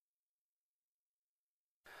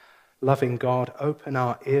Loving God, open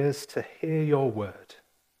our ears to hear your word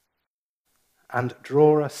and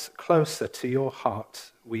draw us closer to your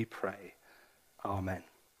heart, we pray. Amen.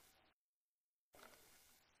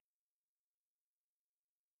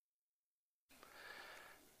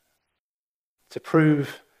 To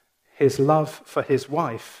prove his love for his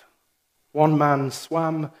wife, one man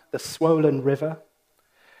swam the swollen river,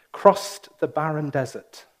 crossed the barren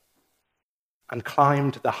desert, and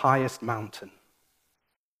climbed the highest mountain.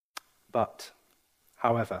 But,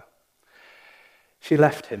 however, she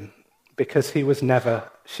left him because he was never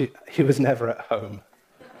at home.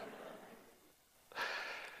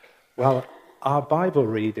 Well, our Bible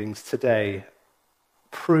readings today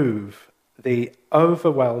prove the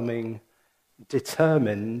overwhelming,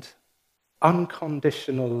 determined,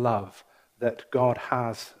 unconditional love that God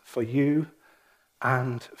has for you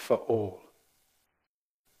and for all.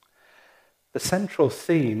 The central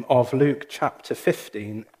theme of Luke chapter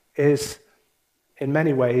 15 is, in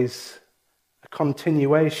many ways, a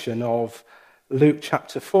continuation of Luke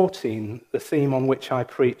chapter 14, the theme on which I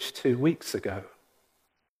preached 2 weeks ago,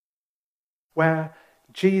 where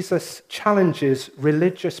Jesus challenges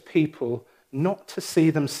religious people not to see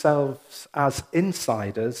themselves as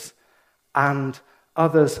insiders and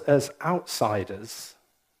others as outsiders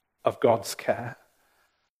of God's care,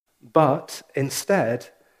 but instead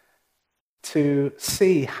to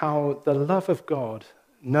see how the love of God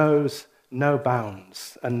knows no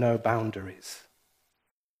bounds and no boundaries.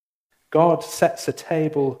 God sets a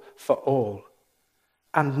table for all,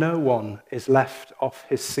 and no one is left off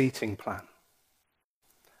his seating plan.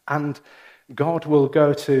 And God will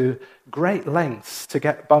go to great lengths to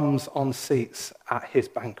get bums on seats at his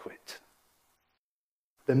banquet.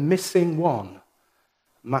 The missing one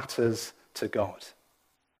matters to God.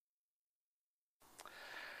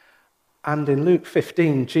 And in Luke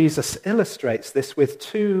 15, Jesus illustrates this with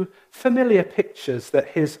two familiar pictures that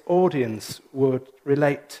his audience would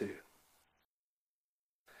relate to.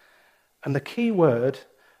 And the key word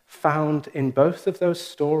found in both of those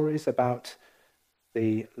stories about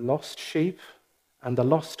the lost sheep and the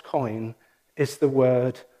lost coin is the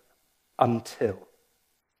word until.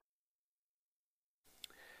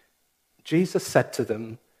 Jesus said to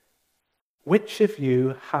them, "Which of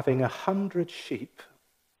you, having 100 sheep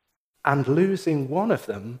and losing one of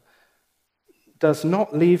them, does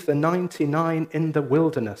not leave the 99 in the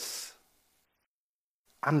wilderness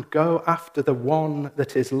and go after the one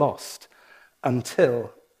that is lost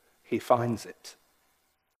until he finds it?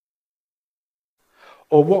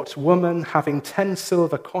 Or what woman, having 10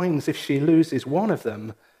 silver coins, if she loses one of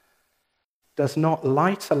them, does not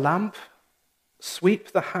light a lamp, sweep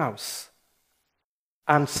the house,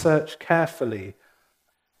 and search carefully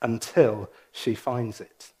until she finds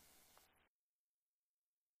it?"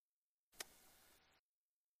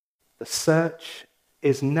 The search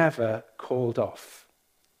is never called off.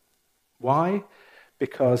 Why?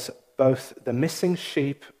 Because both the missing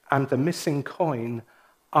sheep and the missing coin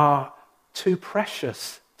are too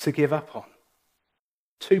precious to give up on,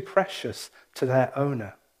 too precious to their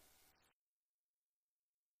owner.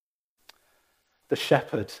 The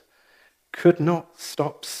shepherd could not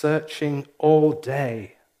stop searching all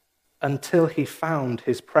day until he found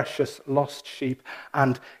his precious lost sheep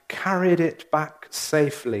and carried it back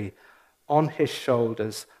safely on his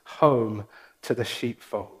shoulders home to the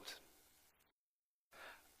sheepfold.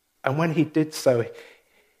 And when he did so,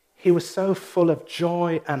 he was so full of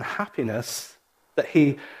joy and happiness that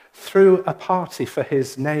he threw a party for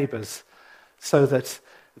his neighbors so that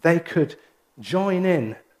they could join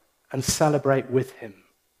in and celebrate with him.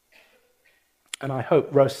 And I hope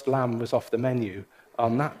roast lamb was off the menu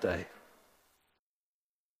on that day.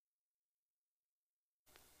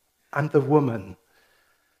 And the woman,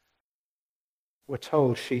 we're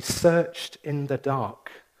told, she searched in the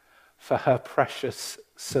dark for her precious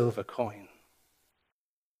silver coin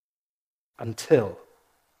until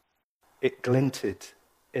it glinted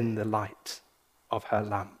in the light of her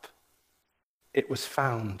lamp. It was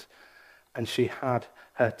found, and she had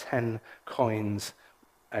her 10 coins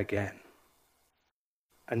again.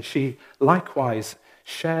 And she likewise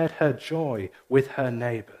shared her joy with her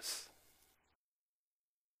neighbors.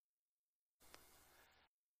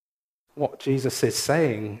 What Jesus is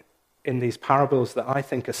saying in these parables that I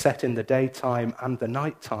think are set in the daytime and the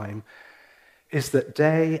nighttime is that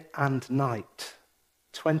day and night,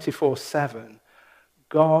 24/7,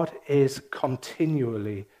 God is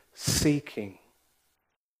continually seeking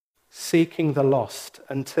the lost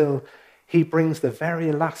until he brings the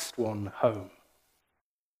very last one home.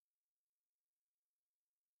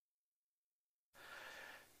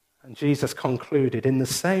 And Jesus concluded, in the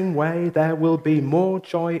same way, there will be more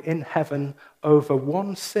joy in heaven over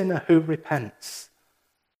one sinner who repents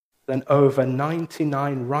than over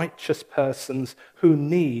 99 righteous persons who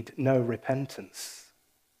need no repentance.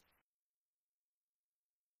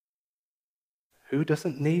 Who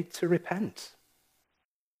doesn't need to repent?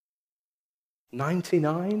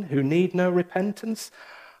 99 who need no repentance?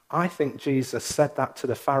 I think Jesus said that to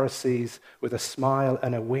the Pharisees with a smile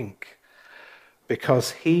and a wink,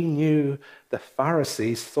 because he knew the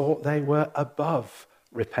Pharisees thought they were above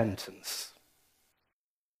repentance.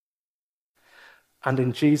 And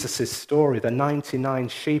in Jesus' story, the 99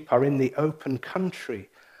 sheep are in the open country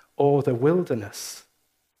or the wilderness.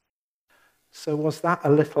 So was that a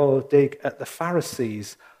little dig at the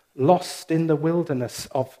Pharisees, lost in the wilderness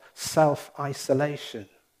of self-isolation,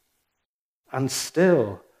 and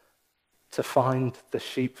still to find the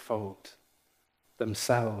sheepfold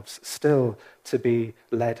themselves, still to be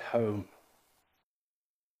led home?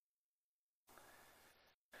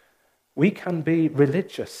 We can be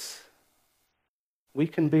religious. We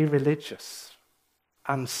can be religious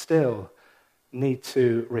and still need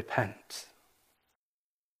to repent.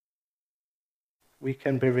 We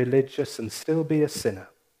can be religious and still be a sinner.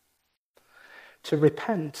 To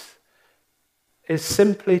repent is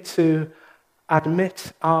simply to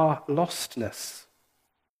admit our lostness,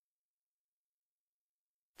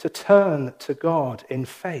 to turn to God in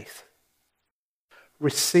faith,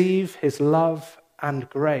 receive his love and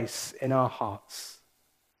grace in our hearts,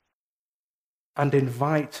 and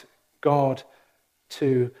invite God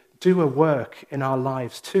to do a work in our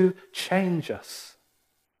lives, to change us,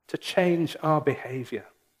 to change our behavior.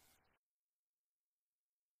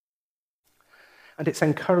 And it's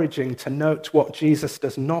encouraging to note what Jesus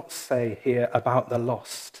does not say here about the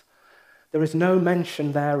lost. There is no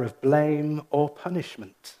mention there of blame or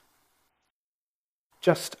punishment.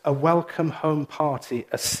 Just a welcome home party,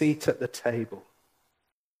 a seat at the table.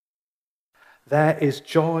 There is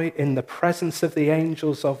joy in the presence of the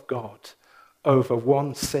angels of God over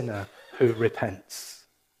one sinner who repents.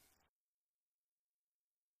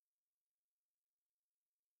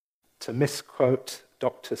 To misquote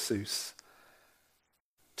Dr. Seuss,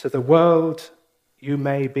 to the world you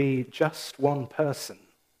may be just one person,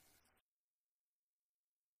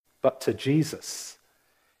 but to Jesus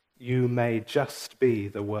you may just be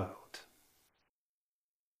the world.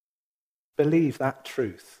 Believe that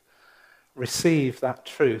truth. Receive that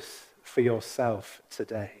truth for yourself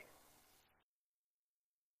today.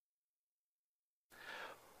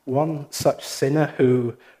 One such sinner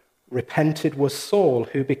who repented was Saul,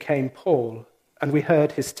 who became Paul, and we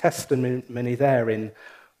heard his testimony there in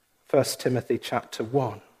 1 Timothy chapter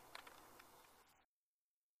 1.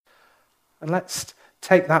 And let's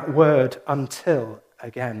take that word until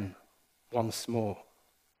again once more.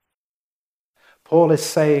 Paul is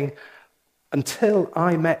saying, until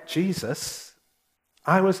I met Jesus,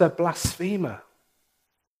 I was a blasphemer,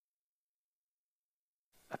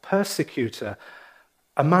 a persecutor,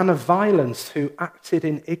 a man of violence who acted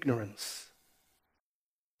in ignorance,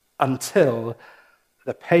 until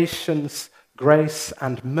the patience, grace,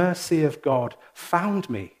 and mercy of God found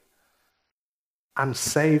me and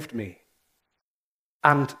saved me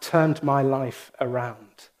and turned my life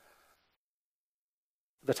around,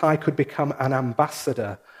 that I could become an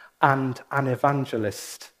ambassador and an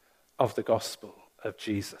evangelist of the gospel of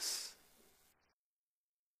Jesus.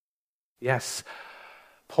 Yes,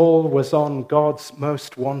 Paul was on God's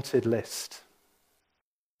most wanted list,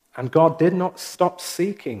 and God did not stop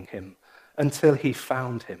seeking him until he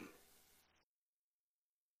found him.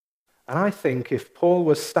 And I think if Paul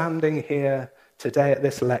was standing here today at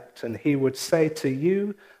this lectern, he would say to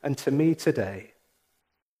you and to me today,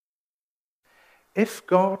 if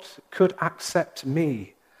God could accept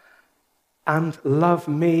me and love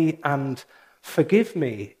me and forgive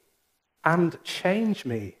me and change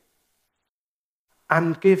me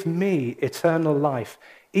and give me eternal life,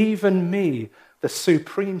 even me, the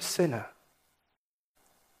supreme sinner,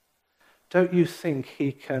 don't you think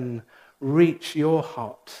he can reach your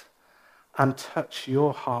heart and touch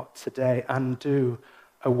your heart today and do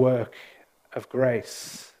a work of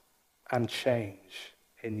grace and change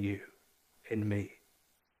in you, in me?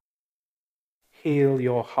 Heal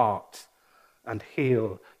your heart and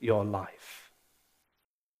heal your life.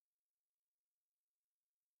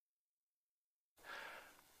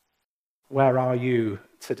 Where are you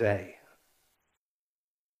today?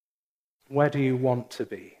 Where do you want to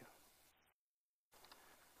be?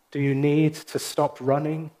 Do you need to stop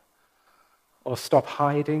running or stop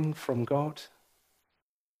hiding from God?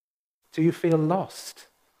 Do you feel lost?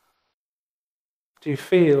 Do you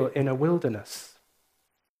feel in a wilderness?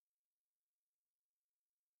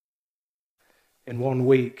 In 1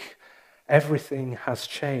 week, everything has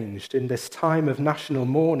changed. In this time of national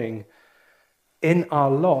mourning, in our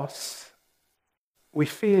loss, we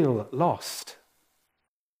feel lost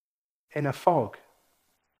in a fog.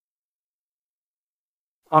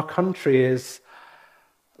 Our country is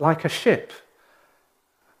like a ship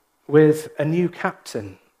with a new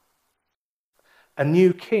captain, a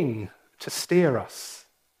new king to steer us,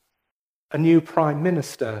 a new prime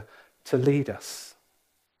minister to lead us.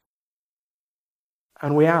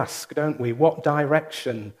 And we ask, don't we, what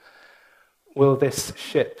direction will this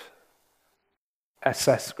ship,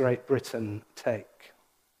 SS Great Britain, take?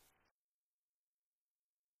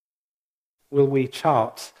 Will we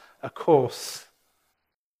chart a course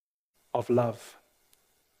of love?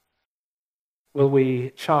 Will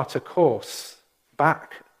we chart a course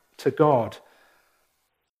back to God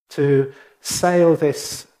to sail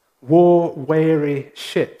this war-weary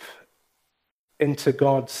ship into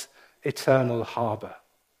God's eternal harbour?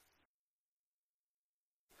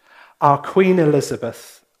 Our Queen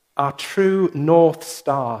Elizabeth, our true North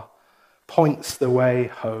Star, points the way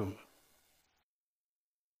home.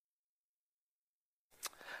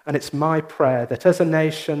 And it's my prayer that as a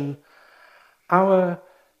nation, our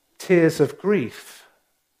tears of grief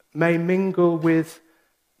may mingle with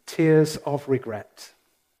tears of regret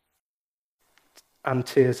and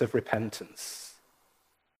tears of repentance.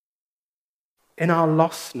 In our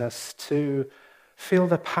lostness, to feel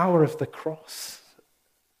the power of the cross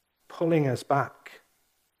pulling us back,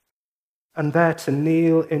 and there to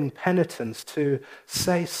kneel in penitence, to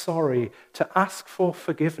say sorry, to ask for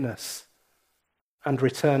forgiveness and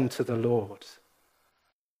return to the Lord,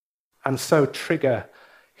 and so trigger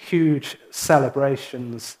huge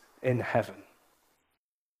celebrations in heaven.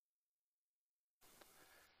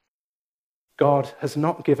 God has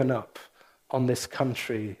not given up on this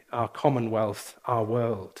country, our commonwealth, our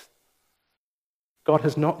world. God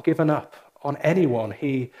has not given up on anyone.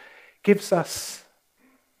 He gives us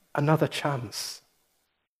another chance,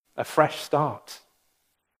 a fresh start.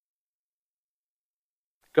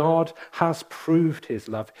 God has proved his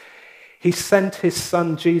love. He sent his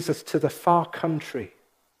son Jesus to the far country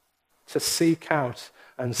to seek out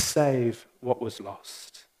and save what was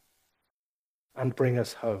lost and bring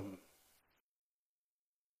us home.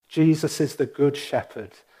 Jesus is the good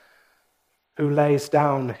shepherd who lays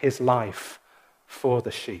down his life for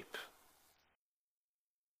the sheep.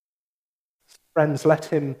 Friends, let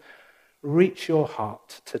him reach your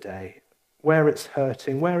heart today, where it's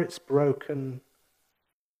hurting, where it's broken,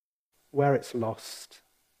 where it's lost,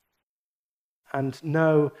 and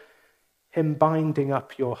know him binding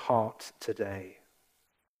up your heart today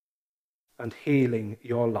and healing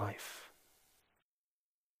your life,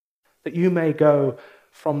 that you may go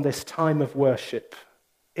from this time of worship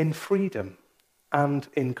in freedom and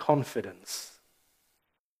in confidence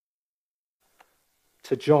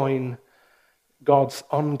to join God's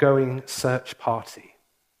ongoing search party,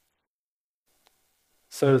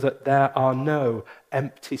 so that there are no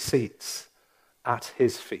empty seats at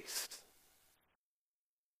his feast.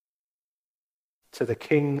 To the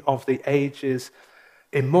King of the ages,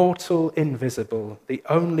 immortal, invisible, the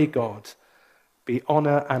only God, be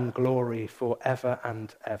honor and glory forever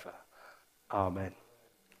and ever. Amen.